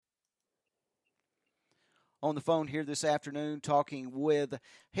On the phone here this afternoon talking with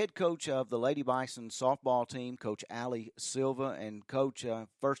head coach of the Lady Bison softball team, Coach Allie Silva. And, Coach,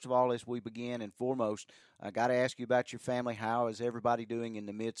 first of all, as we begin and foremost, I got to ask you about your family. How is everybody doing in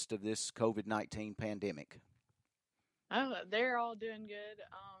the midst of this COVID-19 pandemic? Oh, they're all doing good.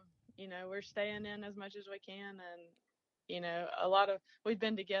 We're staying in as much as we can, and we've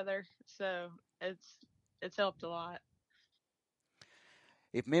been together, so it's helped a lot.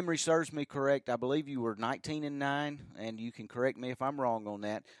 If memory serves me correct, I believe you were 19-9, and you can correct me if I'm wrong on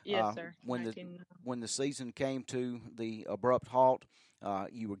that. Yes, sir. When the 19. when the season came to the abrupt halt,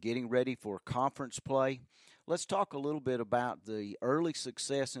 you were getting ready for conference play. Let's talk a little bit about the early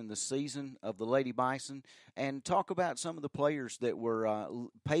success in the season of the Lady Bison, and talk about some of the players that were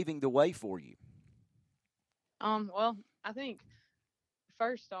paving the way for you. Well, I think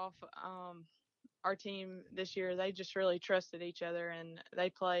first off, our team this year, they just really trusted each other and they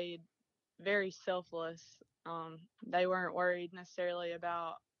played very selfless. They weren't worried necessarily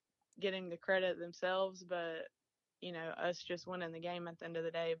about getting the credit themselves, but us just winning the game at the end of the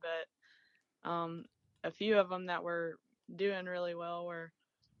day. But a few of them that were doing really well were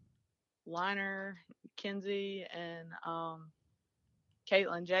Liner, Kinsey, and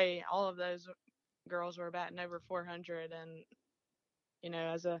Caitlin J. All of those girls were batting over 400, and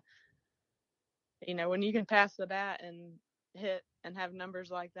as a when you can pass the bat and hit and have numbers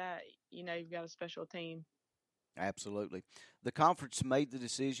like that, you've got a special team. Absolutely. The conference made the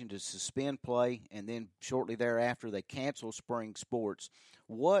decision to suspend play, and then shortly thereafter they canceled spring sports.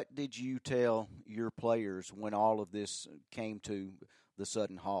 What did you tell your players when all of this came to the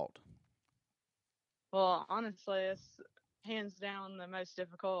sudden halt? Well, honestly, it's hands down the most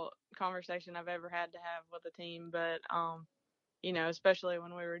difficult conversation I've ever had to have with a team. But especially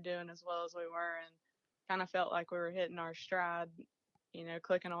when we were doing as well as we were, and kind of felt like we were hitting our stride,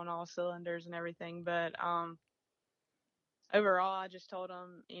 clicking on all cylinders and everything. But overall, I just told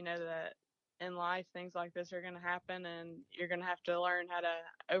them, that in life things like this are going to happen, and you're going to have to learn how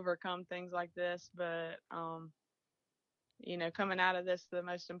to overcome things like this. But coming out of this, the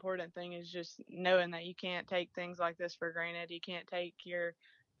most important thing is just knowing that you can't take things like this for granted. You can't take your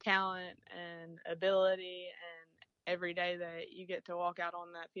talent and ability and every day that you get to walk out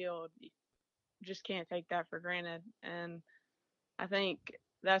on that field. You just can't take that for granted. And I think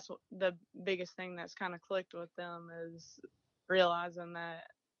that's the biggest thing that's kind of clicked with them is realizing that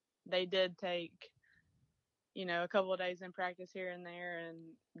they did take, a couple of days in practice here and there and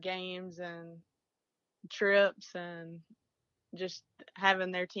games and trips and just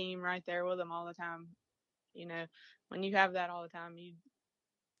having their team right there with them all the time. You know, when you have that all the time, you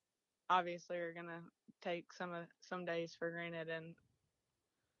obviously are gonna take some days for granted, and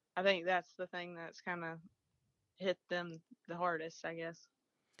I think that's the thing that's kind of hit them the hardest, I guess.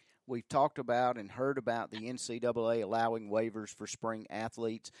 We've talked about and heard about the NCAA allowing waivers for spring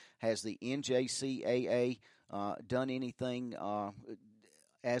athletes. Has the NJCAA done anything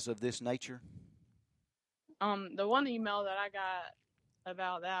as of this nature? The one email that I got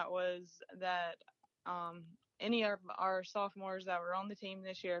about that was that any of our sophomores that were on the team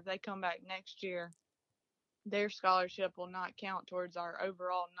this year, if they come back next year, their scholarship will not count towards our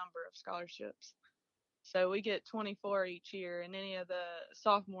overall number of scholarships. So we get 24 each year, and any of the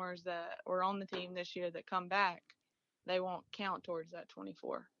sophomores that were on the team this year that come back, they won't count towards that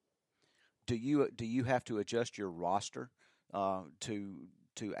 24. Do you have to adjust your roster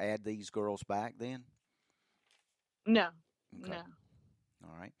to add these girls back then? No, Okay, no.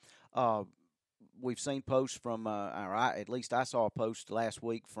 all right. Uh, we've seen posts from, at least I saw a post last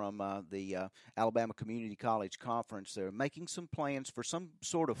week from the Alabama Community College Conference. They're making some plans for some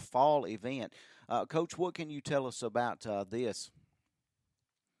sort of fall event. Coach, what can you tell us about this?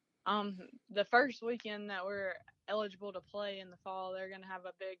 The first weekend that we're eligible to play in the fall, they're going to have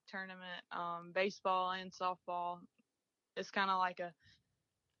a big tournament, baseball and softball. It's kind of like a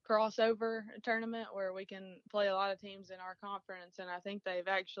crossover tournament where we can play a lot of teams in our conference, and I think they've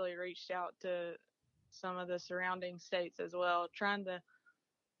actually reached out to some of the surrounding states as well, trying to,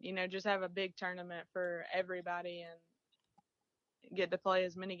 just have a big tournament for everybody and get to play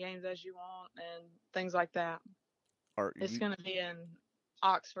as many games as you want and things like that. Are It's you going to be in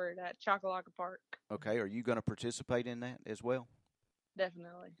Oxford at Chocolaca Park. okay? Are you going to participate in that as well?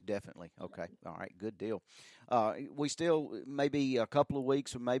 Definitely. Definitely. Okay. All right. Good deal. We still maybe a couple of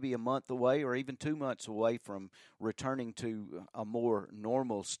weeks or maybe a month away or even 2 months away from returning to a more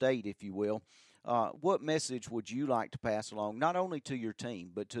normal state, if you will. What message would you like to pass along, not only to your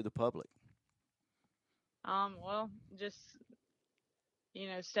team, but to the public? Well, just,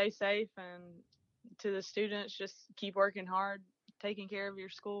 stay safe, and to the students, just keep working hard, taking care of your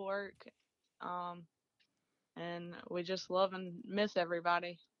schoolwork. Um, and we just love and miss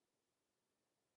everybody.